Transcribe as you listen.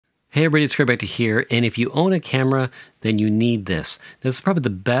Hey everybody, it's Craig here, and if you own a camera, then you need this. This is probably the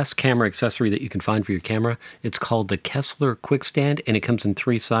best camera accessory that you can find for your camera. It's called the Kessler Kwik Stand, and it comes in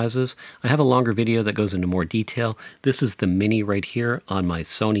 3 sizes. I have a longer video that goes into more detail. This is the mini right here on my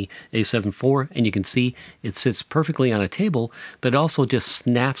Sony a7 IV, and you can see it sits perfectly on a table, but it also just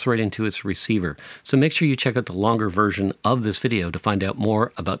snaps right into its receiver. So make sure you check out the longer version of this video to find out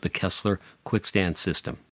more about the Kessler Kwik Stand system.